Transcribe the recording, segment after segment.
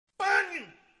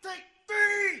Take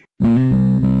three!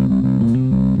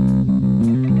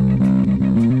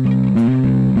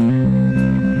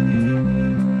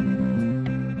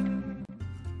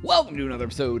 Welcome to another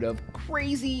episode of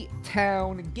Crazy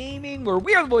Town Gaming, where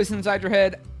we are the voice inside your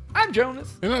head. I'm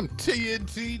Jonas. And I'm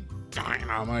TNT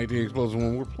Dinomight, the explosive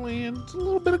one. We're playing a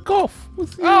little bit of golf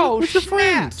with you, with your snaps!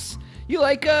 friends. You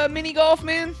like mini golf,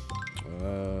 man?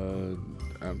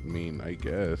 I mean, I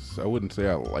guess. I wouldn't say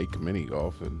I like mini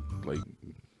golf. And, like,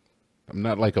 I'm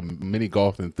not like a mini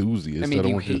golf enthusiast. I mean, do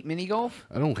you hate mini golf?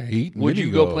 I don't hate Would mini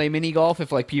you golf. go play mini golf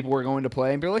if, like, people were going to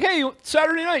play and be like, hey,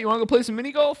 Saturday night, you want to go play some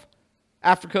mini golf?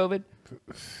 After COVID?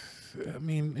 I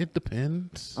mean, it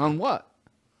depends. On what?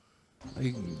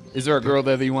 Like, Is there a girl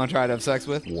there that you want to try to have sex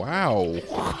with? wow.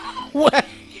 Wait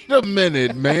a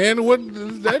minute, man. What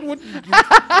is that? What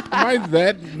am I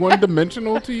that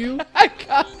one-dimensional to you?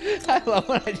 I love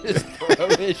when I just throw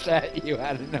this at you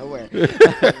out of nowhere.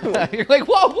 You're like,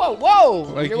 whoa, whoa, whoa.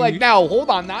 Like You're like, now, hold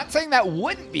on. Not saying that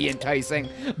wouldn't be enticing,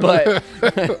 but...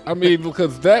 I mean,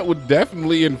 because that would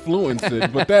definitely influence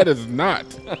it, but that is not,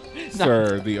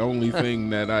 sir, the only thing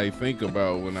that I think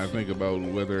about when I think about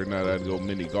whether or not I'd go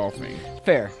mini golfing.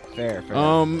 Fair. Yeah,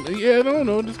 I don't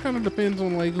know. It just kind of depends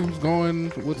on like who's going,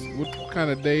 what kind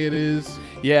of day it is.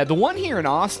 Yeah, the one here in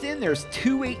Austin, there's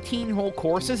two 18-hole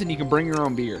courses, and you can bring your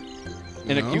own beer.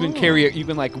 And you can carry it. You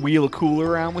can like wheel a cooler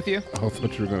around with you. I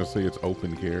thought you were gonna say it's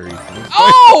open carry.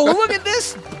 Oh, look at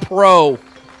this pro!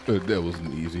 That was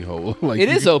an easy hole. Like It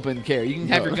is open carry. You can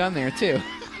have your gun there too.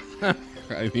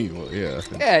 I mean, well, yeah.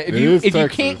 Yeah, It if you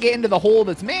Texas. can't get into the hole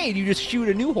that's made, you just shoot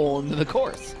a new hole into the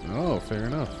course. Oh, fair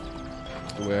enough.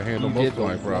 The way I handle most of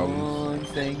my problems. One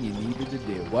thing you needed to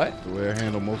do. What? The way I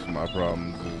handle most of my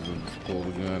problems is to just pull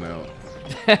the gun out.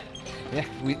 Yeah,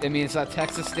 I mean it's that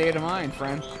Texas state of mind,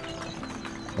 friend.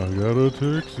 I got a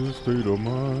Texas state of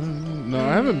mind. No,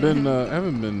 I haven't been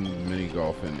mini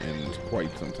golfing in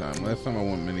quite some time. Last time I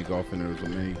went mini golfing, there was a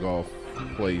mini golf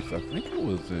place. I think it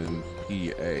was in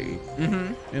PA,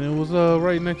 and it was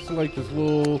right next to like this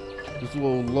little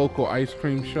local ice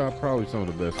cream shop. Probably some of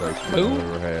the best ice cream I've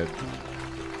ever had.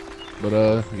 But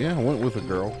yeah, I went with a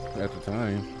girl at the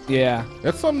time. Yeah,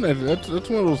 That's something that's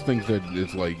one of those things that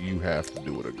it's like you have to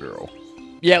do with a girl.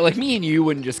 yeah, like me and you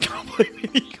wouldn't just go play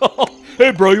mini golf.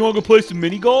 Hey, bro, you want to go play some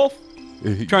mini golf?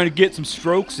 Trying to get some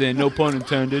strokes in, no pun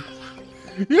intended.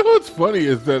 You know what's funny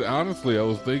is that honestly, I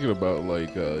was thinking about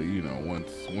like you know,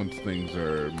 once things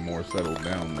are more settled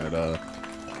down, that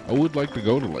I would like to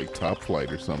go to like Top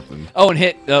Flight or something. Oh, and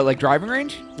hit like driving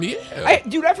range? Yeah,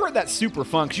 Dude, I've heard that's super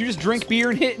fun. 'Cause you just drink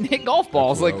beer and hit golf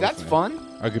balls. what I Like was that's saying. fun.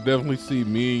 I could definitely see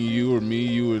me and you, or me,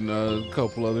 you and a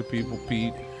couple other people,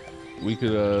 Pete. We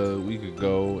could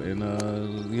go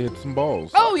and hit some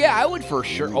balls. Oh yeah, I would for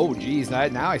sure. Oh geez,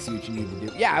 now I see what you need to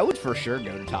do. Yeah, I would for sure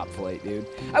go to Top Flight, dude.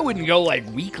 I wouldn't go like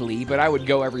weekly, but I would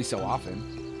go every so often.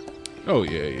 Oh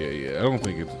yeah. I don't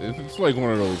think it's like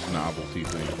one of those novelty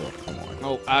things. Oh, come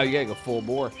on. Oh, you gotta go full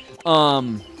bore.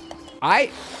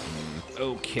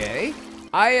 Okay.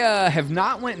 I have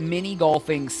not went mini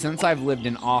golfing since I've lived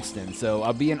in Austin. So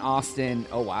I'll be in Austin.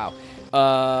 Oh wow.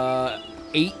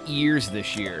 8 years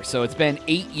this year. So it's been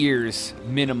 8 years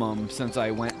minimum since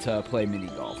I went to play mini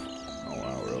golf. Oh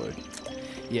wow, really?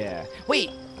 Yeah.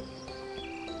 Wait.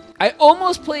 I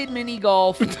almost played mini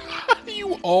golf How do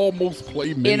you almost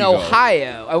play mini in golf?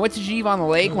 Ohio. I went to Geneva on the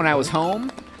Lake when I was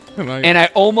home, And and I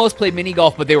almost played mini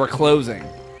golf, but they were closing.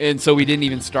 And so we didn't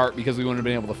even start because we wouldn't have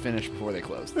been able to finish before they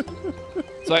closed.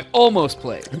 So I almost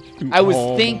played. I was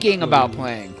almost thinking about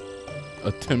playing.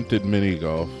 attempted mini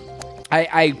golf.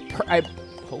 I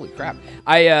holy crap.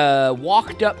 I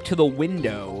walked up to the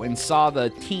window and saw the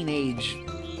teenage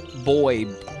boy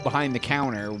behind the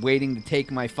counter waiting to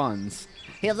take my funds.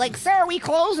 He was like, "Sir, we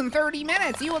close in 30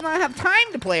 minutes. You will not have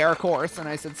time to play our course." And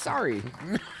I said, "Sorry."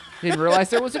 Didn't realize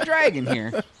there was a dragon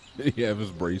here. Did he have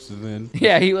his braces in?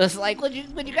 Yeah, he was like, "Would you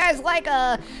guys like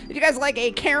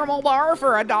a caramel bar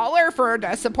for $1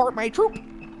 to support my troop?"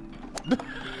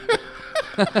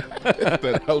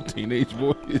 That how teenage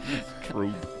boy is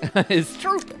true. His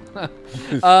troop.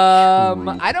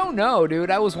 I don't know,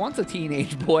 dude. I was once a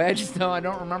teenage boy. I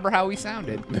don't remember how he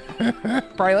sounded.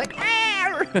 Probably like,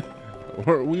 "Ah!"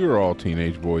 We were all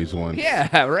teenage boys once.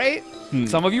 Yeah, right?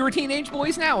 Some of you are teenage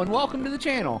boys now, and welcome to the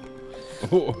channel.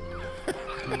 Oh,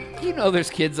 You know there's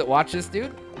kids that watch this,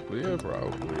 dude. yeah,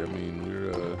 probably. I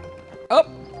mean, Oh,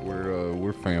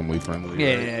 we're family friendly.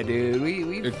 yeah, Right? dude.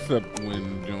 We Except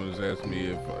when Jonas asked me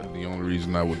if the only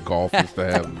reason I would golf is to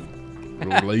have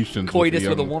relations coitus with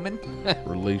with a woman.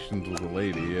 relations with a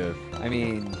lady. Yeah. I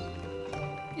mean,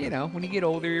 you know, when you get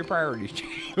older, your priorities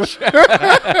change.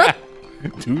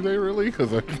 Do they really?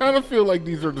 Because I kind of feel like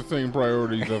these are the same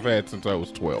priorities I've had since I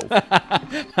was 12.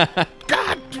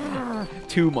 God!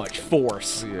 Too much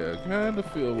force. Yeah, kind of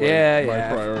feel like my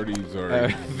priorities are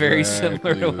very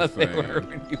similar to what they same. were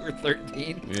when you were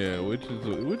 13. Yeah,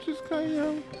 which is kind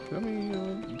of, I mean,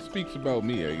 it speaks about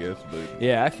me, I guess. But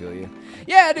yeah, I feel you.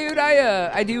 Yeah, dude,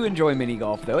 I do enjoy mini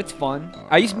golf though. It's fun.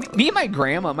 Me and my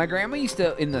grandma used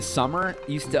to in the summer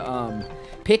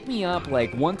pick me up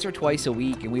like once or twice a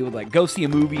week, and we would like go see a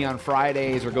movie on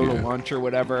Fridays or go to lunch or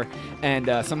whatever. And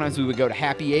sometimes we would go to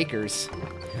Happy Acres.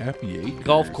 Happy Acres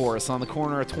Golf course on the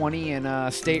corner of 20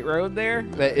 and State Road there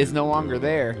that is no longer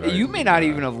there. Right. You may not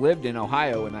even have lived in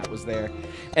Ohio when that was there.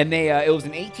 And it was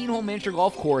an 18-hole miniature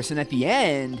golf course, and at the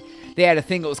end they had a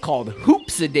thing that was called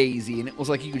Hoops-a-Daisy, and it was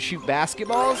like you could shoot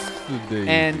basketballs.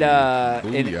 And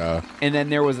and then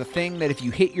there was a thing that if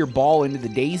you hit your ball into the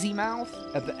daisy mouth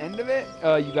at the end of it,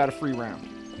 you got a free round.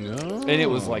 No. And it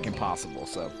was like impossible.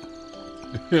 So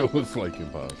it was like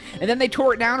impossible. And then they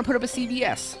tore it down and put up a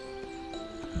CVS.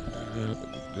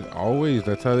 Always,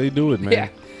 that's how they do it, man. Yeah,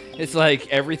 it's like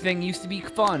everything used to be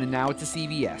fun, and now it's a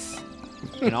CVS,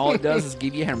 and all it does is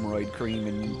give you hemorrhoid cream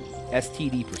and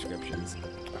STD prescriptions.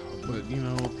 But you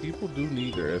know, people do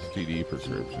need their STD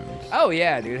prescriptions. Oh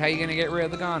yeah, dude, how you gonna get rid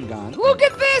of the gone? Look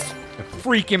at this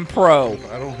freaking pro.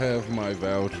 If I don't have my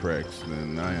Valtrex,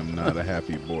 then I am not a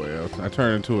happy boy. I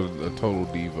turn into a total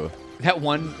diva. That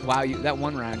one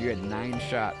round, you had 9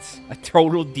 shots. A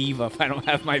total diva if I don't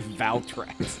have my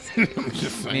Valtrex. I'm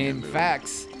just saying, Man,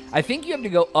 facts. I think you have to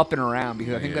go up and around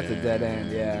because I think that's a dead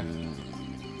end, yeah.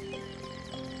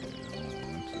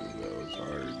 That was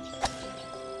hard.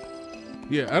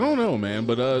 Yeah, I don't know, man,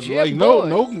 but Jim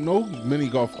no mini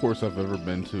golf course I've ever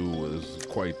been to was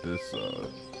quite this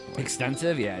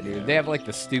extensive. Yeah, dude. They have like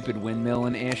the stupid windmill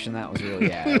and ish, and that was really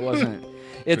it wasn't.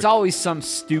 It's always some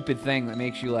stupid thing that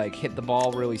makes you like hit the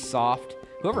ball really soft.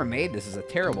 Whoever made this is a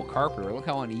terrible carpenter. Look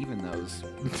how uneven those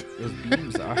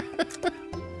beams are.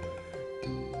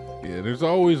 Yeah, there's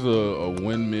always a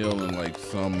windmill and like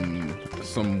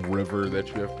some river that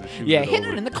you have to shoot. Yeah, hit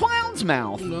it in the clown's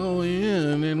mouth. Oh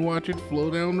yeah, and then watch it flow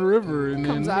down the river and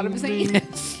comes out of his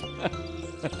anus.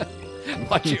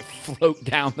 Watch it float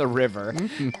down the river.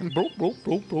 Boop, boop,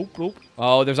 boop, boop, boop.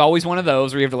 Oh, there's always one of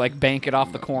those where you have to like bank it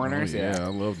off the corners. Oh, yeah, I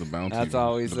love the bouncy. That's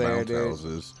always there, dude.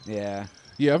 Houses. Yeah.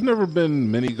 Yeah, I've never been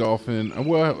mini golfing.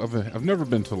 Well, I've never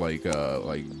been to like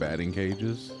batting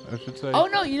cages, I should say. Oh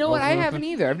no, you know what? I haven't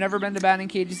either. I've never been to batting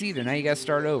cages either. Now you got to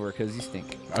start over because you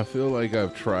stink. I feel like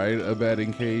I've tried a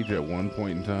batting cage at one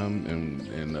point in time,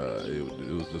 and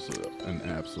it was just an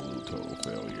absolute total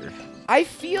failure. I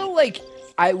feel like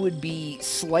I would be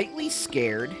slightly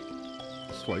scared.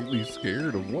 Slightly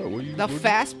scared of what? The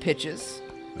fast pitches.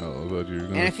 Oh, I thought you were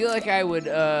gonna... And I feel like I would,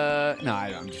 no,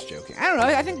 I'm just joking. I don't know.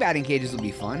 I think batting cages would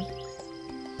be fun.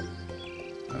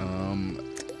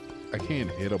 I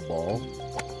can't hit a ball,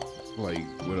 like,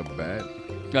 with a bat.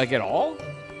 Like at all?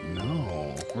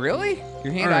 No. Really?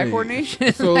 Your hand-eye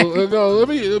coordination? So, no, let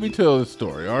me tell the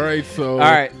story, all right? So, all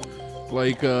right.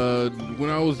 Like, when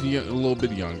I was a little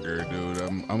bit younger, dude,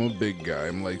 I'm a big guy.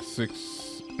 I'm like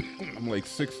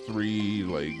 6'3",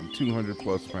 like 200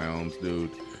 plus pounds,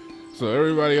 dude. So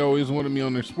everybody always wanted me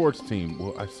on their sports team.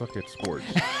 Well, I suck at sports.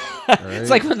 Right?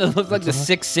 It's like when they look like the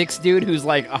 6'6" dude who's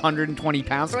like 120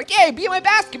 pounds. They're like, "Hey, be on my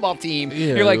basketball team."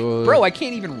 Yeah, you're like, "Bro, I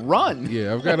can't even run."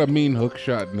 Yeah, I've got a mean hook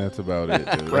shot, and that's about it,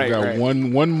 dude. Right, I've got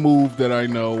one move that I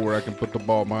know where I can put the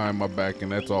ball behind my back, and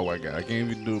that's all I got. I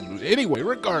can't even do it. Anyway,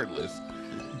 regardless.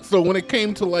 So when it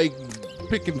came to like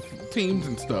picking teams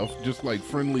and stuff, just like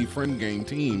friend game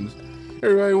teams,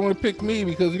 everybody want to pick me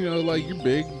because, you know, like, you're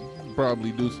big.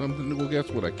 Probably do something. Well, guess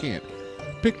what? I can't.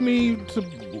 Pick me to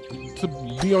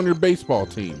be on your baseball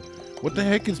team. What the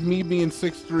heck is me being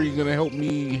 6'3" gonna help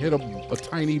me hit a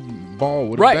tiny ball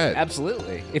with a bat? Right,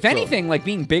 absolutely. If anything, like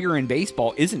being bigger in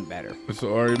baseball isn't better.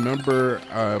 So I remember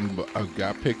I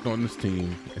got picked on this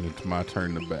team, and it's my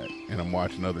turn to bat, and I'm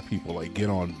watching other people like get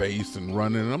on base and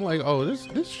running, and I'm like, oh, this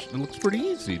looks pretty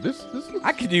easy. This looks,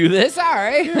 I could do this. All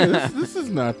right. Yeah, this is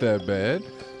not that bad.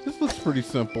 This looks pretty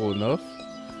simple enough.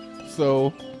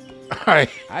 So, I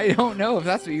don't know if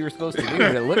that's what you were supposed to do,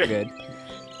 but it looked good.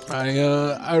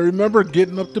 I remember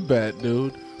getting up to bat,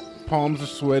 dude. Palms are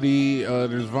sweaty.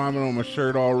 There's vomit on my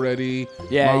shirt already.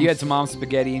 Yeah, you had some mom's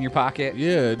spaghetti in your pocket.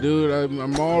 Yeah, dude.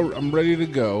 I'm ready to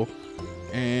go,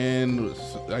 and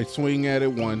I swing at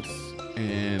it once,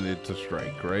 and it's a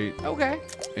strike, right? Okay.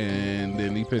 And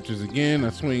then he pitches again. I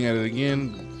swing at it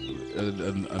again.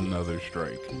 Another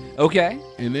strike. Okay.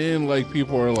 And then like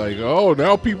people are like, oh,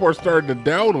 now people are starting to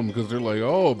doubt him because they're like,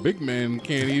 oh, big man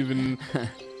can't even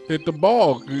hit the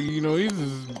ball. You know,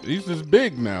 he's just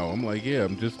big now. I'm like, yeah,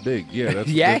 I'm just big. Yeah, that's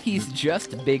he's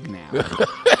just big now.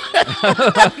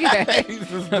 Okay. He's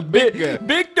just a big guy.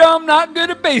 Big, dumb, not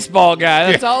good at baseball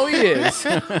guy. That's all he is.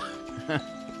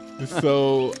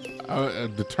 So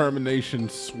determination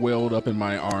swelled up in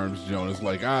my arms, Jonas.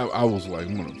 Like I was like,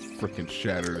 I'm gonna freaking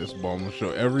shatter this ball. I'm gonna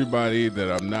show everybody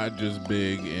that I'm not just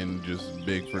big and just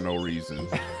big for no reason.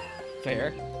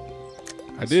 Fair.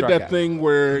 I did that thing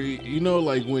where, you know,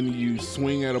 like when you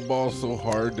swing at a ball so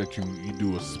hard that you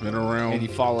do a spin around. And you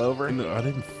fall over? No, I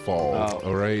didn't fall,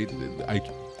 all right? I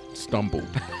stumbled.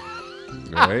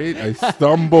 All right? I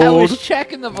stumbled. I was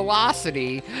checking the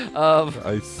velocity of...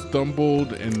 I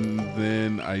stumbled, and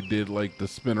then I did like the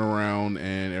spin around,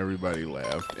 and everybody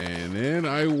laughed. And then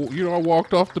I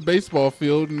walked off the baseball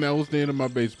field, and that was the end of my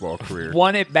baseball career.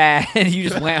 Won it bad, and you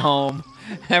just went home.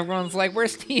 Everyone's like,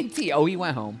 "Where's TNT?" Oh, he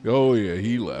went home. Oh yeah,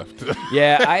 he left.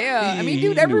 Yeah, I mean,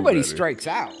 dude, everybody strikes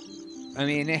out. I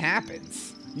mean, it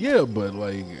happens. Yeah, but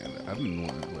like, I didn't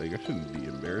want, like, I shouldn't be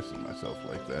embarrassing myself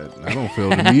like that. I don't feel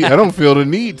the need. I don't feel the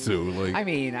need to. Like, I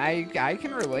mean, I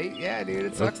can relate. Yeah, dude,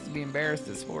 it sucks to be embarrassed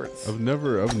at sports. I've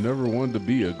never wanted to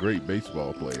be a great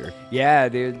baseball player. Yeah,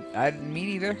 dude, me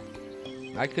neither.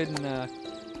 I couldn't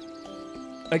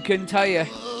tell you.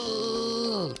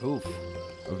 Oof.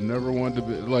 I've never wanted to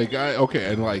be like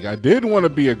I did want to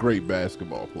be a great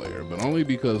basketball player, but only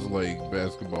because like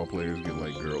basketball players get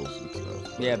like girls and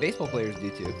stuff. Yeah, baseball players do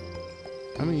too.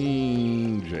 I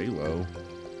mean, J-Lo.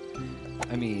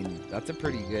 I mean, that's a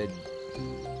pretty good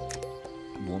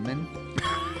woman,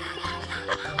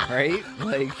 right?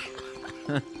 Like,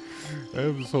 I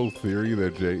have this whole theory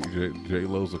that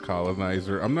J-Lo's a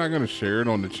colonizer. I'm not gonna share it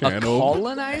on the channel. A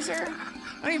colonizer?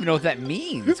 I don't even know what that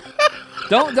means.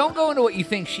 Don't go into what you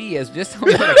think she is. Just tell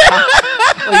me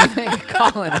what you think a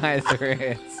colonizer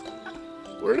is.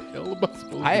 Where the hell am I supposed to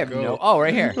go? I have no. Oh,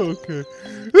 right here. Okay.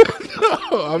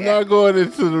 No, I'm not going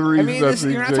into the reason. I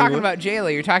mean, you're not talking about J-Lo.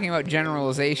 You're talking about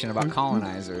generalization about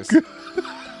colonizers.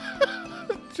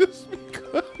 Just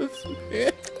because,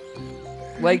 man.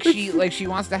 Like she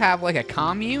wants to have like a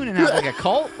commune and have like a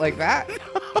cult like that.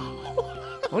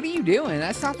 What are you doing?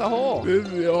 That's not the hole.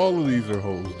 All of these are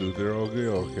holes, dude. They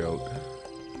all count.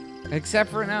 Except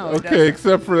for no. Okay,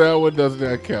 except for that one does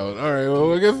not count. All right,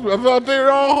 well, I guess I thought they were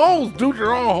all holes, dude.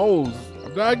 They're all holes.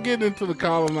 I'm not getting into the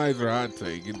colonizer hot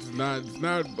take. It's not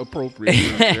appropriate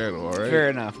for the channel. All right. Fair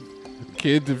enough.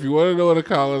 Kids, if you want to know what a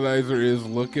colonizer is,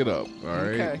 look it up. All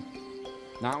right. Okay.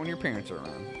 Not when your parents are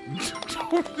around. It's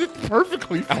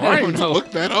perfectly fine to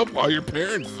look that up while your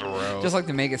parents are around. Just like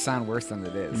to make it sound worse than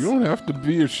it is. You don't have to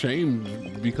be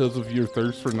ashamed because of your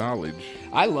thirst for knowledge.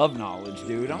 I love knowledge,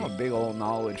 dude. I'm a big old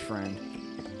knowledge friend.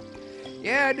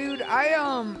 Yeah, dude.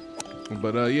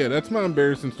 But yeah, that's my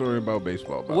embarrassing story about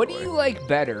baseball. What do you like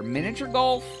better, miniature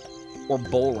golf or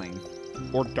bowling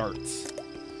or darts?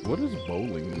 What is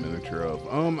bowling miniature of?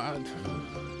 Neither,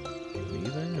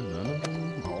 none of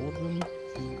them, all of them.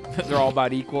 They're all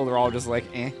about equal. They're all just like,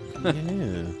 eh.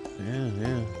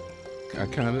 yeah. I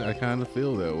kind of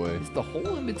feel that way. It's the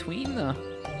hole in between the.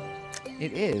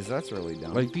 It is. That's really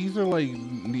dumb. Like these are like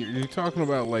you're talking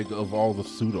about like of all the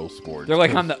pseudo sports. They're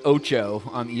like on the Ocho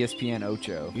on ESPN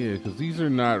Ocho. Yeah, because these are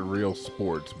not real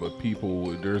sports, but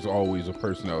there's always a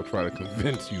person that will try to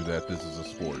convince you that this is a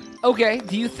sport. Okay.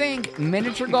 Do you think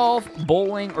miniature golf,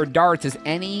 bowling, or darts is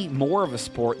any more of a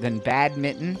sport than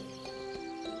badminton?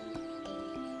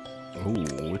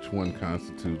 Oh, which one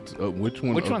constitutes? Which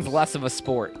one's less of a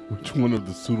sport? Which one of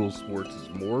the pseudo sports is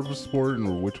more of a sport,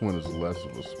 or which one is less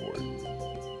of a sport?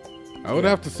 I would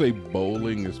have to say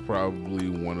bowling is probably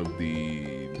one of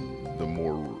the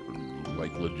more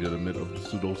like legitimate of the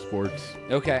pseudo sports.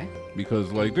 Okay.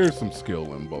 Because like there's some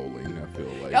skill in bowling. I feel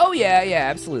like. Oh yeah,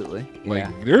 absolutely.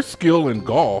 Like there's skill in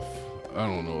golf. I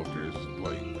don't know if there's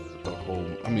like.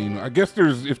 I mean, I guess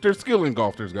if there's skill in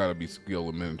golf, there's got to be skill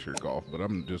in miniature golf. But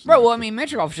I'm just. Bro, well, I mean,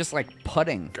 miniature golf is just like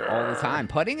putting all the time.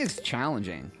 Putting is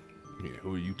challenging. Yeah,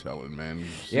 who are you telling, man? You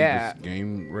see this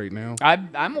game right now?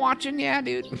 I'm watching, yeah,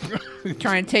 dude.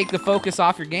 Trying to take the focus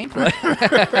off your gameplay.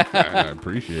 I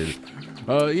appreciate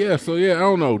it. Yeah. So yeah, I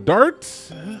don't know.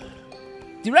 Darts.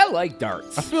 Dude, I like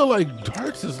darts. I feel like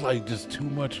darts is like just too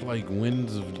much like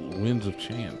winds of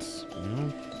chance. You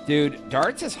know? Dude,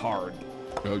 darts is hard.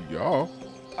 Y'all.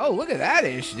 Oh, look at that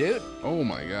ish, dude. Oh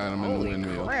my god, I'm in the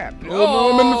windmill. Crap. Oh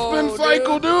no, I'm in the spin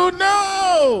cycle, dude.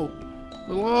 No!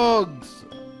 The lugs.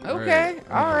 Okay,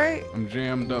 all right. I'm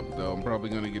jammed up though. I'm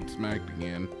probably gonna get smacked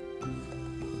again.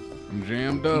 I'm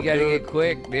jammed up. You gotta get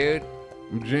quick, dude.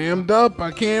 I'm jammed up.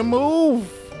 I can't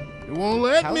move. It won't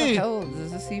let me. How the hell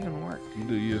does this even work?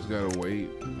 You just gotta wait.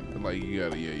 Like you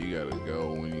gotta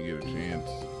go when you a chance.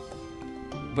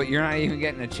 But you're not even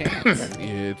getting a chance.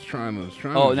 Yeah, it's trying to.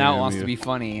 Oh, now it wants to be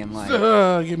funny and like.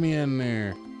 Get me in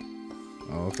there.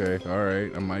 Okay, all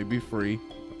right. I might be free.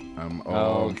 I'm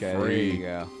all okay, free. there you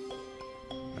go.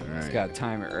 All right. Just gotta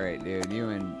time it right, dude. You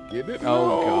and Get it?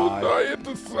 Oh, no, God. not at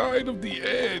the side of the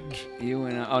edge. you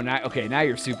and oh now okay now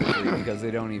you're super free because they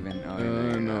don't even. Oh,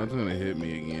 No, it's gonna hit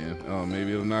me again. Oh,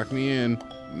 maybe it'll knock me in.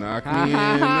 Knock me ha in.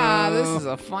 ha ha! No. This is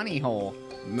a funny hole.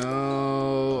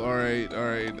 No. All right, all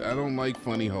right. I don't like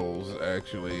funny holes.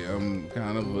 Actually, I'm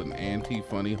kind of an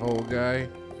anti-funny hole guy.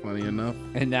 Funny enough.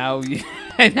 And now you,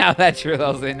 and now that's your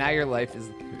now your life is.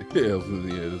 Yeah,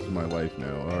 this is my life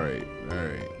now. All right, all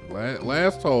right.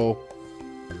 Last hole.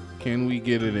 Can we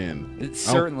get it in? It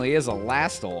certainly is a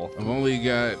last hole. I've only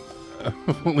got.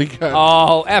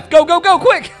 Oh, F! Go, go, go!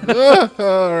 Quick!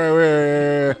 All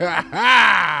right,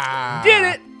 Did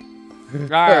it! All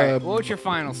right. What's your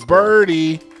final score?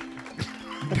 Birdie.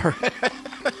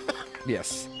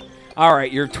 Yes. All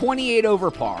right. You're 28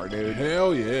 over par, dude.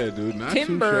 Hell yeah, dude. Not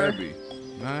Timber. too shabby.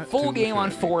 Not Full too game on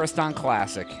shabby. Forest on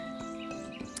Classic.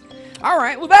 All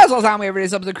right. Well, that's all the time we have for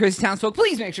today's episode of Crazy Townsfolk.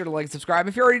 Please make sure to like and subscribe.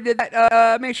 If you already did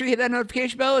that, make sure you hit that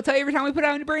notification bell. It'll tell you every time we put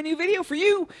out a brand new video for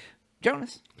you.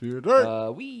 Jonas. To your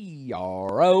dirt. We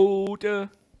are out.